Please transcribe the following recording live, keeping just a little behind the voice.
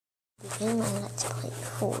doing my Let's Play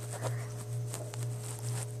for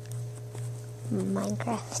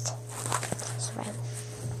Minecraft survival.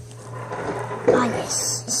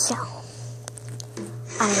 Yes, so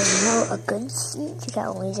I know a good seed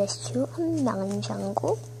that leads us to a melon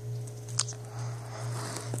jungle.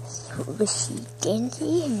 So the seed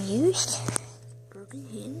Dancy and used broken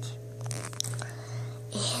hands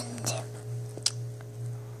and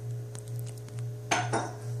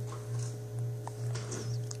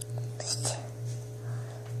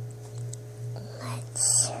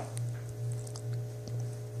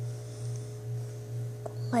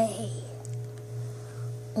play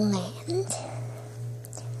land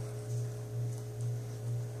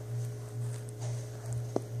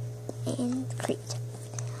and create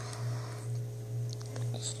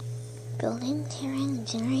building, tearing, and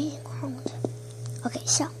generating world. Okay,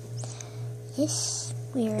 so yes,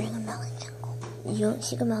 we are in a melon jungle. You don't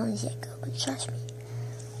see the melons yet, but trust me,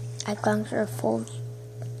 I've gone through a full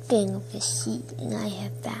thing of this seed and I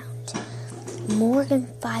have found more than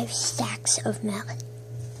 5 stacks of melon.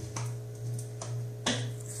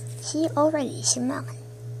 See, already some melon.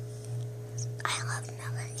 I love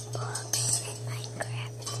melon bugs in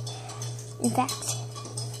Minecraft. In fact,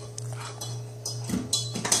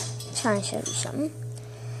 I'm trying to show you something.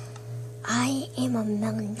 I am a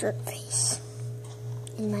melon dirt face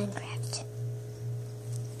in Minecraft.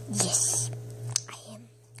 Yes, I am.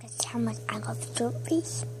 That's how much I love dirt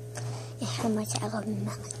face and how much I love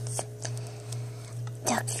melons.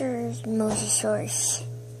 Dr. Mosasaurus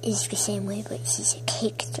is the same way, but he's a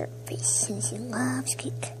cake dirt face since he loves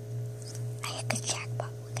cake. I hit a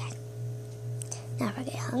jackpot with that. Now if I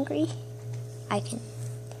get hungry, I can,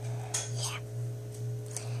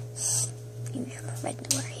 use a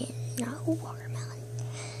regular hand, not a watermelon.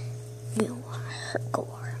 You don't want to hurt the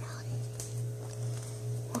watermelon.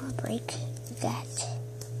 Want to break that.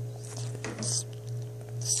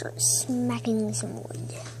 Start smacking some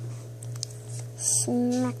wood.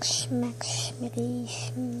 Smack, smack, smackity,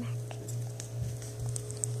 smack.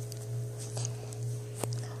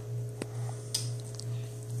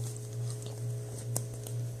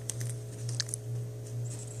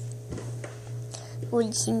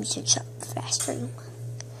 Wood seems to chop faster than one.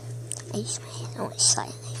 I use my hand only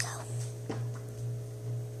slightly though.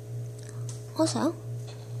 Also,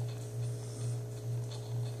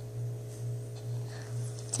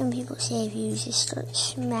 some people say if you just start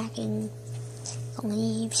smacking the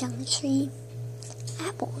leaves on the tree,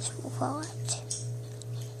 apples will fall out.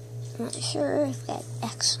 I'm not sure if that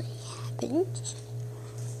actually happens.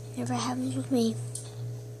 Never happens with me.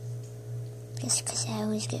 Just because I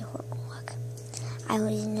always get horrible luck. I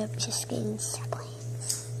always end up just getting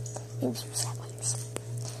saplings. Maybe some saplings.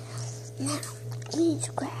 Now, we need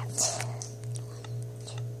to craft.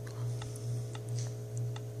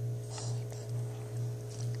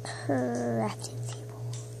 Crafting table.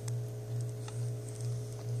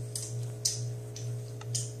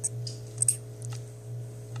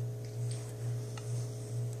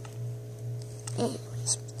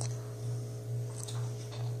 Anyways,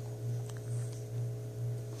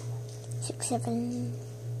 6, 7,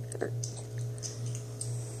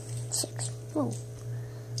 6. Oh,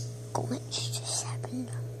 glitch just happened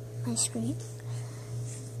on my screen.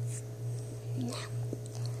 Now,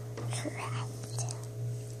 craft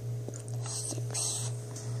 6.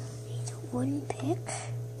 Need a wooden pick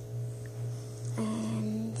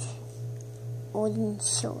and wooden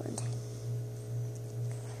sword.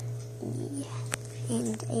 Yeah,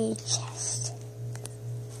 and a chest.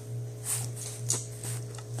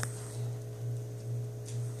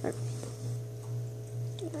 I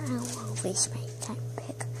don't want to waste my time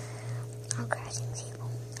pick on crafting table.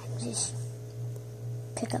 I can just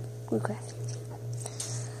pick up the crafting table.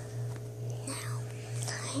 Now,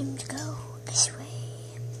 time to go this way.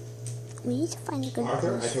 We need to find a good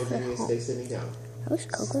place for home. Stay sitting down. Those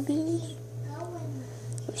cocoa beans?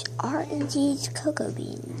 Those are indeed cocoa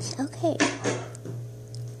beans. Okay.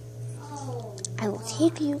 I will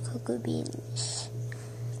take you cocoa beans.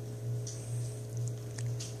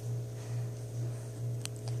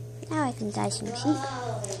 Now I can dye some sheep.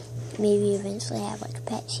 Maybe eventually have like a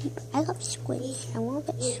pet sheep. I love squids. I want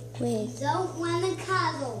a pet squid. Don't want to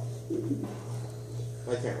cuddle.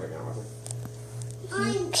 I can't right now,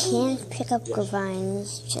 You can pick up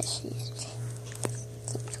vines just easily.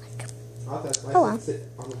 Oh, well. Sit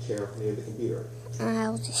on the chair near the computer.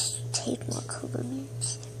 I'll just take more cocoa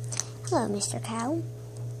beans. Hello, Mr. Cow.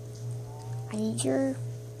 I need your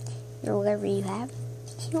whatever you have.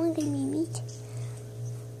 You want to give me meat?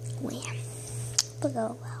 Wham. But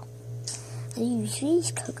oh well. I use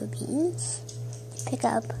these cocoa beans to pick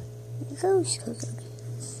up those cocoa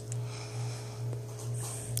beans.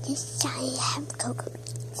 Yes, I have cocoa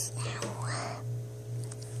beans now.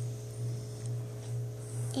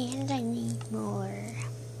 And I need more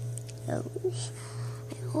those.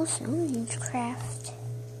 I also need to craft.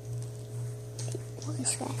 What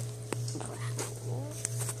is that?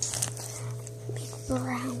 Big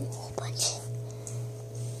brown bunch.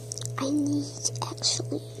 I need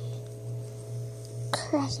actually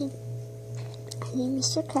crafting. I need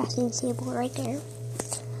Mr. Crafting Table right there.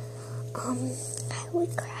 I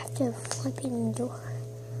would craft a flipping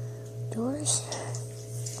doors.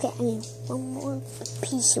 Okay, I need one more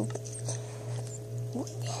piece of wood.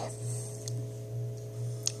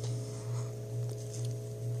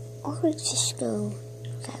 Or we just go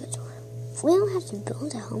grab a door. We don't have to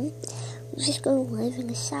build a home. We just go live in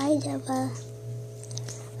the side of a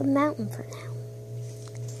mountain for now.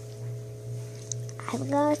 I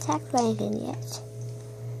haven't got attacked by anything yet.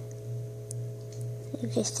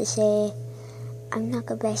 Just to say, I'm not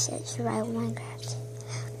the best at survival Minecraft.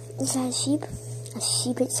 Is that a sheep? A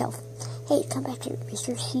sheep itself. Hey, come back here,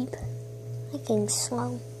 Mr. Sheep. That game's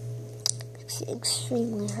slow. It's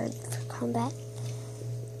extremely hard for combat.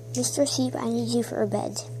 Mr. Sheep, I need you for a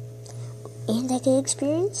bed. And I get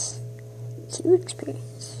experience? 2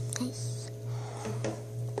 experience. Nice.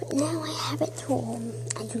 But now I have it told.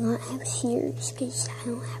 I do not have shears because I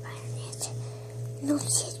don't have iron yet. No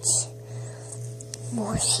shit.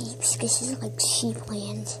 More sheep. This is like sheep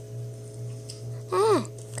land. Ah,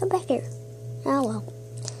 come back here. Oh well.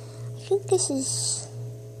 I think this is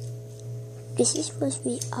supposed to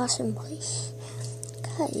be an awesome place.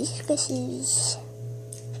 Guys, I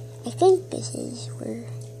think this is where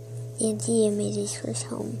the idea made his first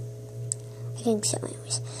home. I think so,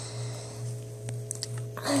 anyways.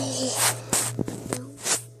 I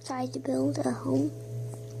tried to build a home.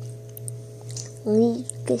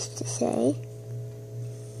 Needless to say,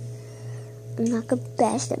 I'm not the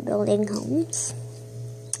best at building homes.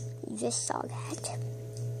 You just saw that.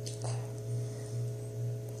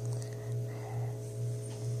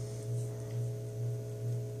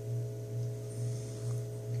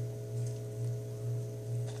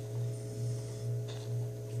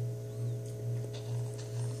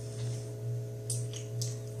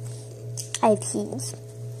 I have seeds.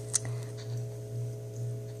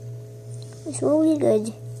 This will be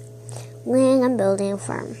good when I'm building a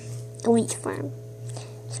farm, a wheat farm,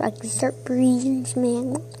 so I can start breeding some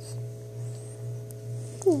animals.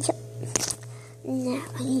 Yep. Now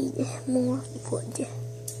I need more wood.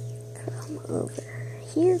 Come over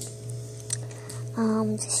here.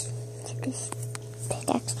 Just take this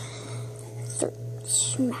pickaxe, start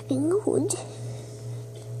smacking the wood.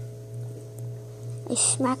 I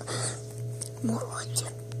smack. More wood.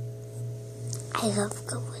 I love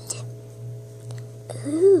the wood.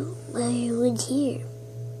 Ooh, more wood here.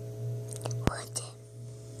 Wood.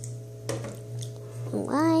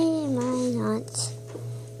 Why am I not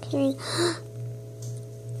carrying?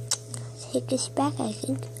 Take this back, I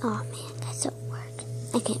think. Oh man, that doesn't work.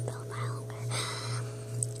 I can't build my longer.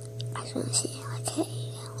 I just want to see, like, hey,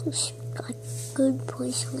 it looks like a good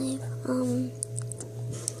place to live.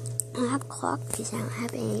 I have a clock because I don't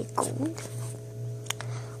have any gold.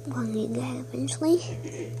 I'm going to need that eventually.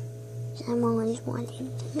 I'm always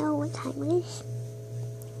wanting to know what time it is.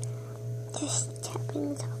 Just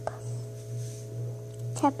tapping the top.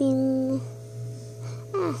 Tapping.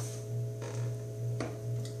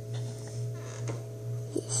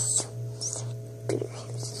 Yes.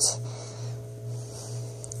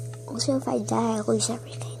 Also, if I die, I lose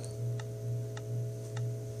everything.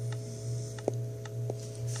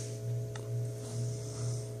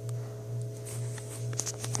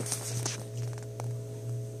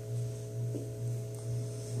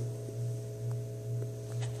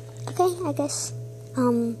 Okay, I guess,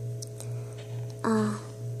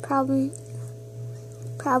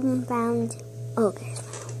 problem found. Oh, there's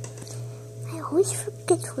my home. I always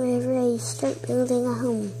forget whenever I start building a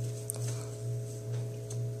home.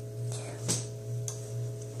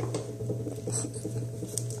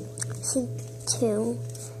 2,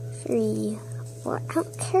 3, 4. I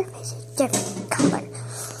don't care if it's a different color.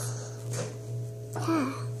 I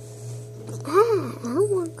don't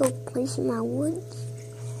want to go placing my woods.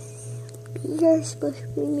 You're supposed to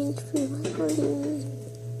be meant for recording.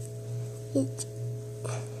 It's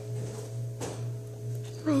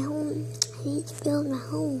my home. I need to build my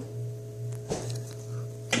home.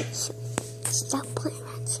 So, stop playing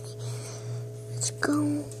around with me. Let's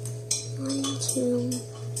go. 1, 2,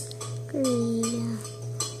 3,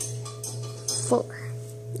 4.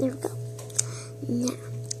 There we go. Now,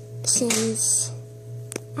 since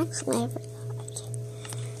actually I forgot,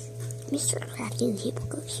 Mr. Crafting Table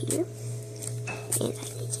goes here. and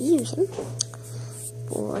I need to use him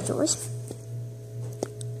for doors.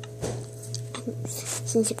 And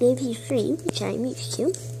since it gives you free, which I'm used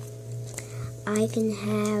to, I can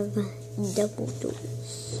have double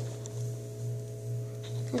doors.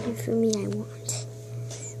 Okay, for me, I want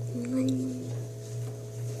one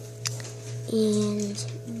and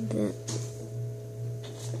the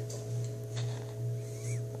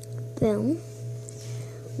boom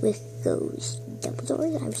with those double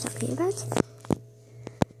doors I was talking about.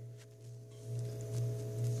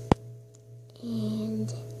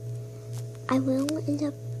 And I will end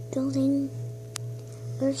up building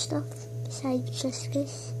other stuff besides just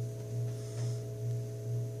this.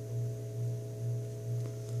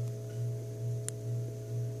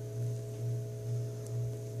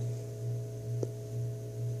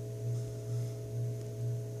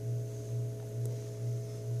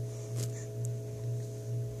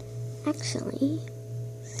 Actually,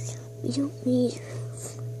 we don't need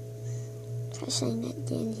roof. Try saying that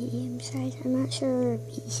Dandy side. I'm not sure if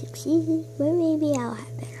he succeeded, but maybe I'll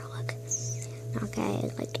have better luck. Not that I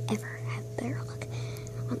ever have better luck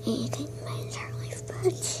on anything in my entire life,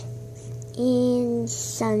 but and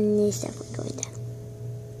sun is definitely going down.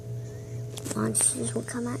 Monsters will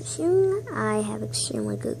come out soon. I have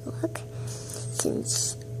extremely good luck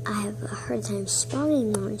since I have a hard time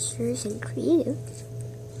spawning monsters in creative.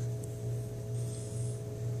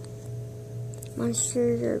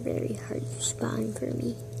 Monsters are very hard to spawn for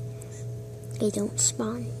me. They don't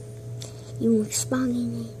spawn. You won't spawn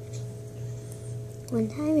in it. One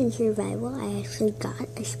time in survival, I actually got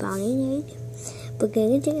a spawning egg, but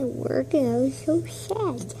then it didn't work and I was so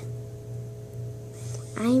sad.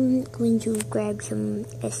 I'm going to grab some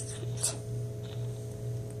estate.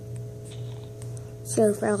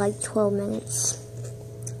 So for 12 minutes,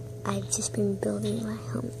 I've just been building my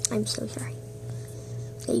home. I'm so sorry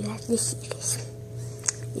that you have to see this.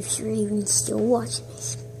 If you're even still watching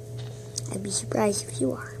this, I'd be surprised if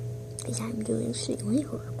you are, because I'm doing extremely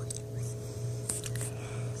horribly.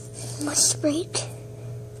 Must break.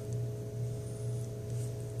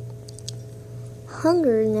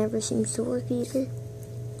 Hunger never seems to work either,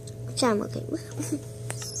 which I'm okay with.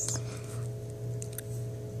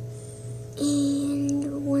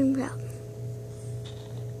 And one problem.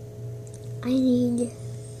 I need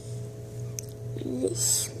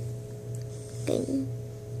this thing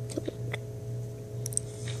to work.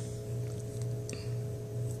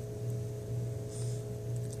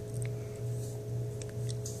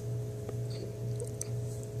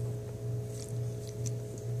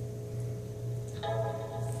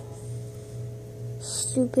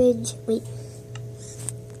 Stupid. Wait.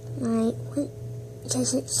 What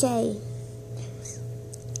does it say?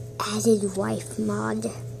 Added wife mod.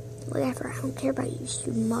 Whatever, I don't care about you,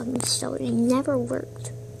 stupid mod installer. It never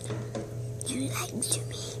worked. You lied to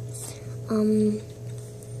me.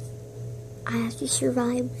 I have to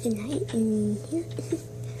survive the night in here.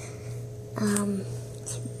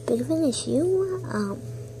 It's a bit of an issue.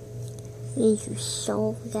 We need to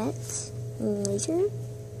solve that later.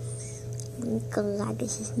 I'm glad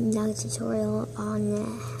this is not a tutorial on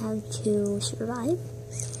how to survive,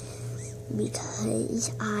 because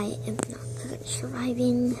I am not good at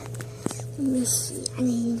surviving. Let me see, I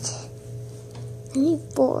need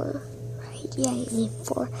 4, right? Yeah, I need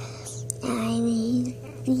 4. And I need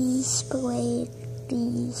these put away,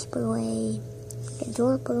 these put away, the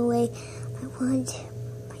door put away, my wood,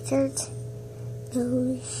 my dirt,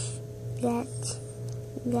 those, that,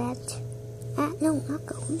 no, not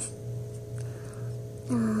those.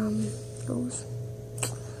 Those,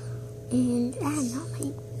 and not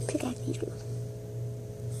my pickaxe either.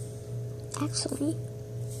 Actually,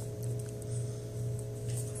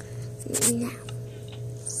 now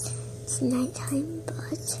it's nighttime,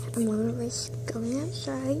 but I'm gonna risk going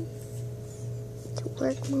outside to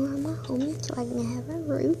work more on my home so I can have a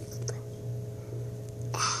roof.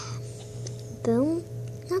 Boom,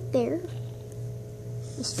 not there,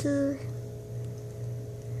 Mr.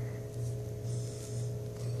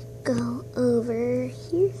 Go over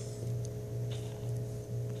here.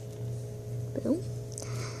 Boom.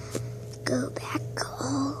 Go back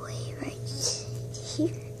all the way right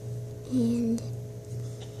here. And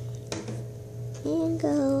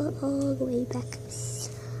go all the way back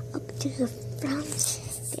up to the front.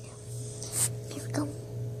 There we go.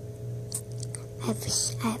 I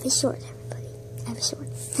have a sword, everybody. I have a sword.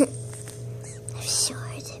 I have a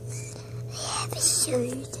sword. I have a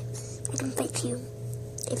sword. I can fight you.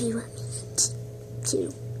 If you want me to,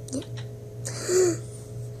 yeah.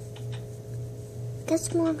 That's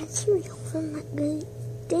more material from that good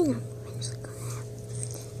thing I'm eventually gonna have.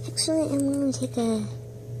 Actually, I'm gonna take a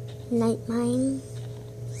NightMine.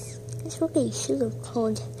 That's what they should have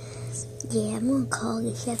called. Yeah, I'm gonna call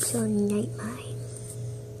this episode NightMine.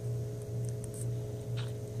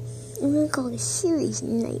 I'm gonna call this series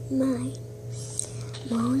NightMine.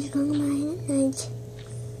 I'm always gonna mine at night.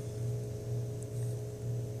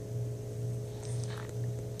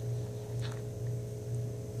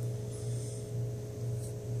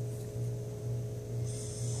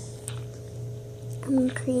 I'm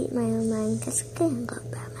gonna create my own mine because I can't go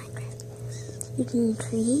about Minecraft. You can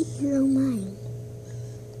create your own mine.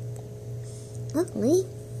 Luckily,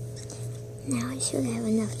 now I should have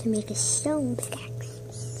enough to make a stone pickaxe.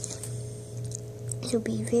 It'll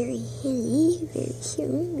be very handy very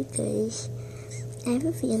soon because I have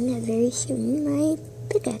a feeling that very soon my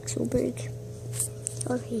pickaxe will break.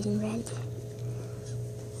 Or freezing red.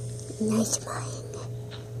 NightMine.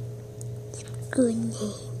 It's a good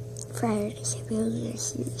name. Prior to this episode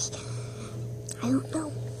series. I don't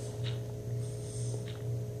know.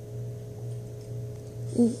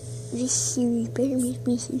 This series better make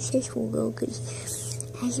me successful though, because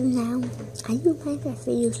as of now, I do Minecraft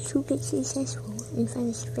videos to get successful and find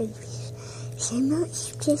a videos. So I'm not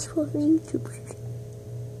successful for YouTubers.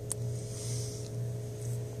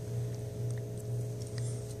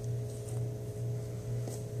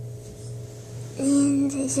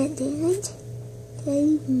 And is that daylight? Did I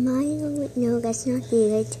leave mine on it? No, that's not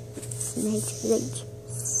daylight. It's night.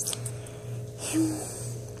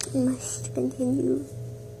 I must continue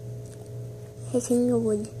hitting the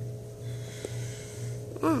wood.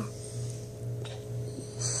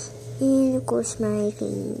 And of course my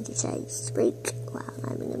thing decides to break while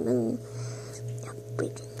I'm in the middle of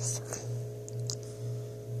breaking stuff.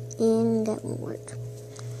 And that won't work.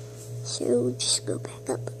 So just go back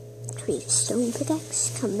up, create a stone pickaxe,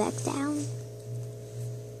 come back down.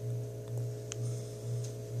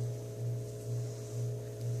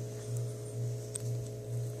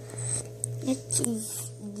 Let's see,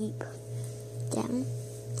 deep down.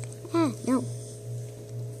 No.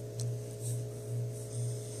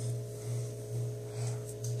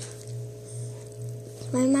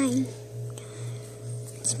 It's my mine.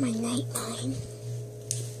 It's my NightMine.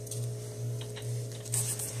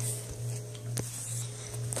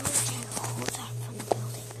 Hold on from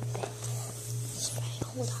building a bed.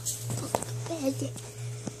 Hold on. Building a bed.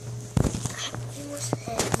 I almost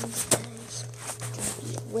had these guys. It's gonna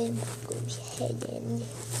be a wind goes head in.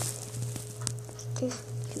 Just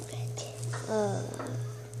do that.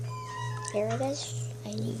 There it is. I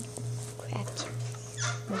need craft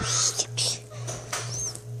more sticks.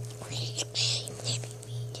 More sticks must be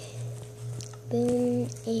made. Boom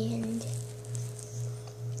and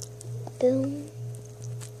boom.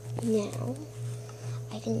 Now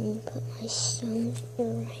I can put my stones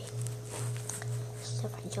right.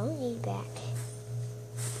 Stuff I don't need back.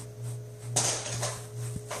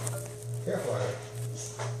 Careful.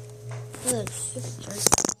 Good, super.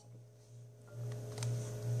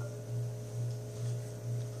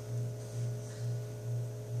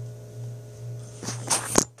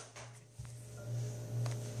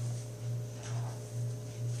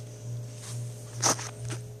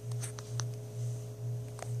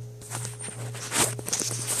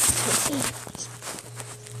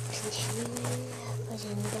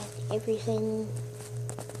 Putting back everything.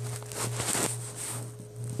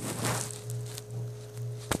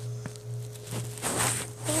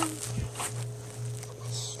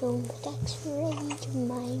 Stone pickaxe ready to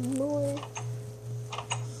mine more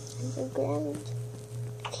underground.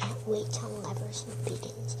 Can't wait till levers and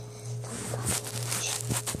beacons come back.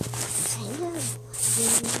 I know.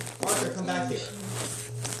 Arthur, come back here.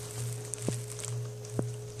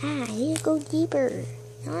 I need to go deeper.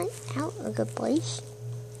 Not out of the place.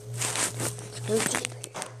 Let's go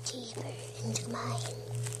deeper into mine.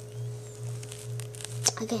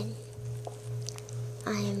 Again,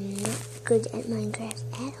 I am not good at Minecraft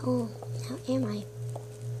at all. Now am I?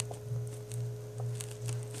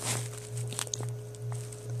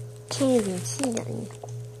 Can't even see nothing.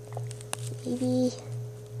 Maybe.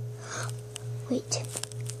 Wait.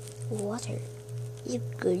 Water is a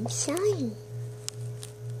good sign.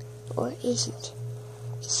 Or is it?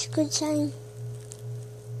 It's a good sign.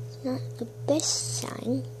 It's not the best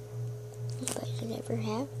sign anybody could ever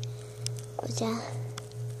have. But,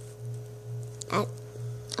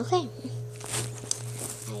 okay.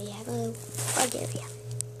 I have a bug area.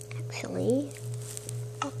 Actually,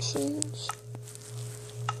 options.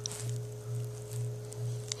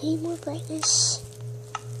 I need more brightness.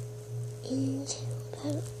 And what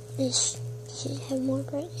about this? Does it have more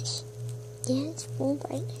brightness? Yeah, it's full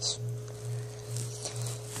brightness.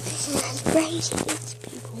 It's not as bright as it is,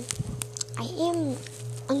 people. I am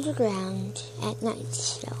underground at night,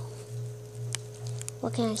 so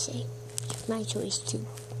what can I say? It's my choice to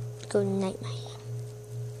go to night mining.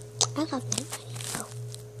 I love night mining, though.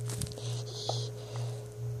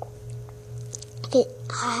 Get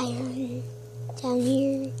iron down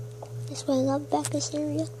here. That's what I love about this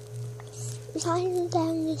area. There's iron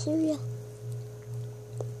down in this area.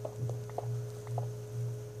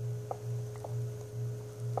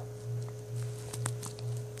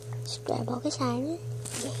 Let's grab all this iron.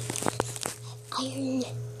 Iron.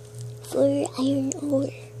 4 iron ore.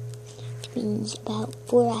 Which means about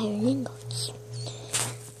 4 iron ingots.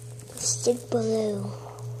 Let's dig below.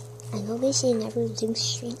 I know they say never dig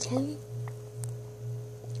straight down.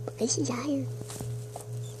 But this is iron.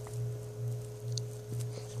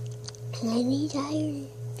 And I need iron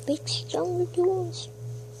to make stronger tools.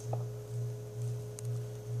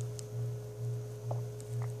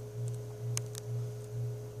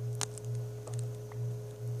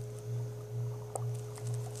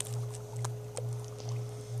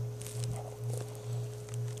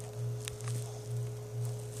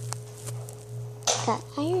 Got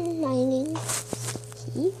iron mining.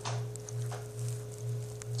 See?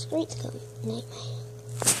 It's great to go night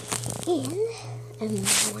mining. And I'm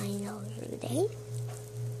mining all through the day.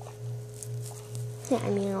 Yeah, I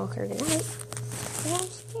mean all through the night. And I'm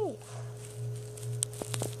safe.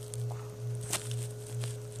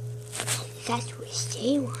 That's where we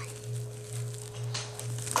stay one.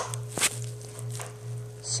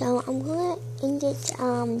 So I'm gonna end it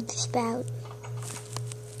just about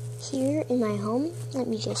here in my home. Let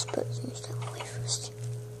me just put some stuff away first.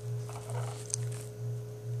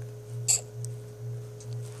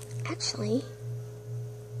 Actually,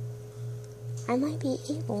 I might be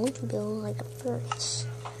able to build like a furnace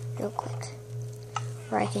real quick.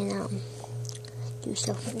 Or I can do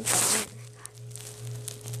stuff with the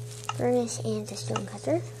furnace and the stone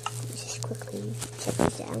cutter. Let me just quickly check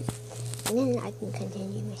this out. And then I can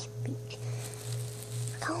continue my speech.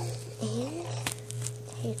 Go and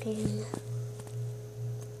take in.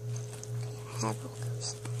 I have all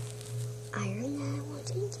those iron that I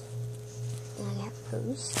wanted. And I have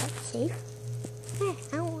those. That's safe. Hey,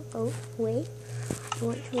 I don't want to go away. I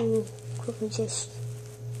want to quickly just.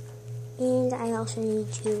 And I also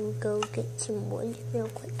need to go get some wood real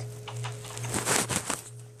quick.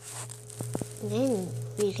 And then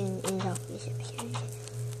we can end off this episode.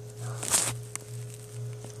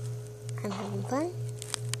 I'm having fun.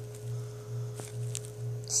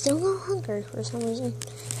 Still no hunger for some reason.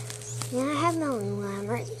 And I have melon when I'm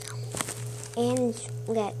ready though. And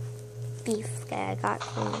that beef that I got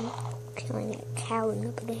from killing a cow in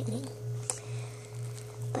the beginning.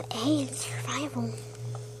 But hey, it's survival.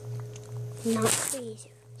 Not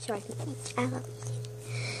crazy. So I can eat. I love eating.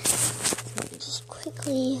 So let me just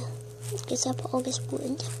quickly get up all this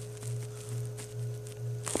wood.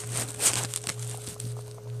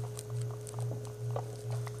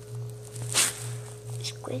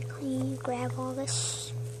 Just quickly grab all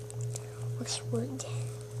this wood.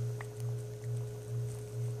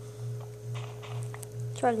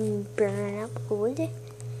 So I can burn up wood.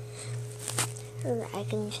 Or I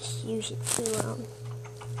can just use it to,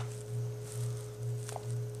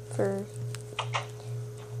 for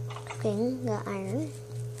cooking the iron.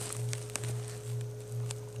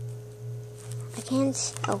 I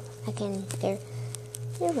can, there.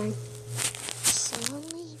 Never mind.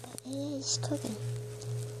 Slowly, but it is cooking.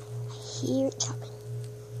 I hear it chopping.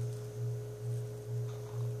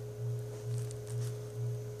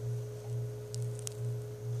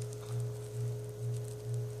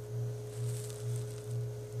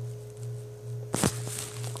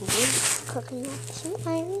 Cooking up some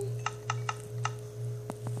iron.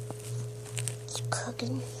 It's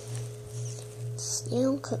cooking.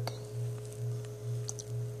 Still cooking.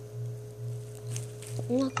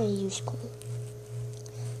 I'm not going to use coal.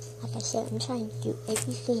 Like I said, I'm trying to do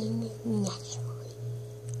everything naturally.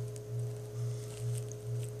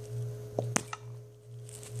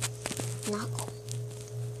 Not coal.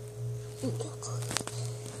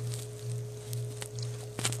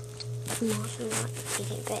 I'm also not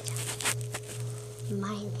taking bed.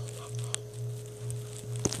 Mining at night.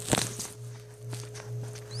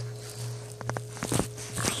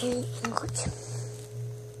 Iron ingot.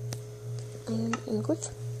 Iron ingot.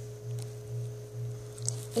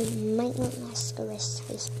 It might not last the rest of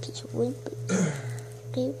this piece of wood, but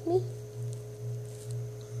okay with me.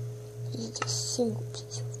 This is just a single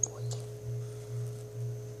piece of wood.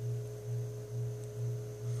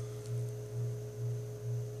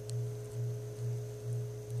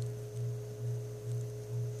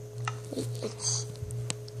 It's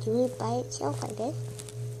doing it by itself, I guess.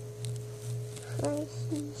 First,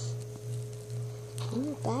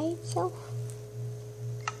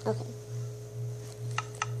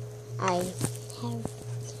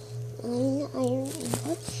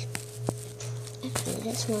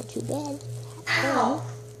 too bad. Ow!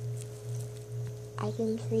 I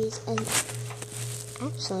can create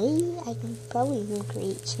actually, I can probably even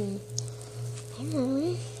create some, I don't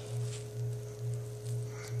know,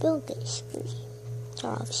 build this for you. So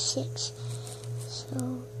I'll have 6.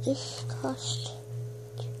 So this cost,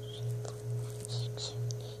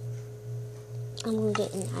 I'm gonna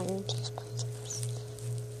get an iron chestplate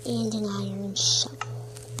and an iron shovel.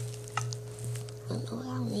 I don't know what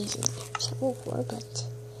I'll need an iron shovel for, but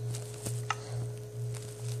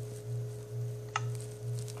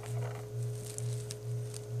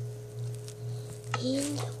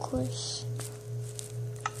and of course,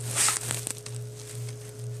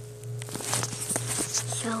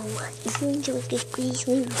 so if you enjoyed this, please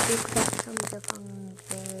leave a big fat thumbs up on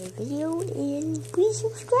the video and please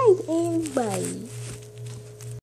subscribe and bye.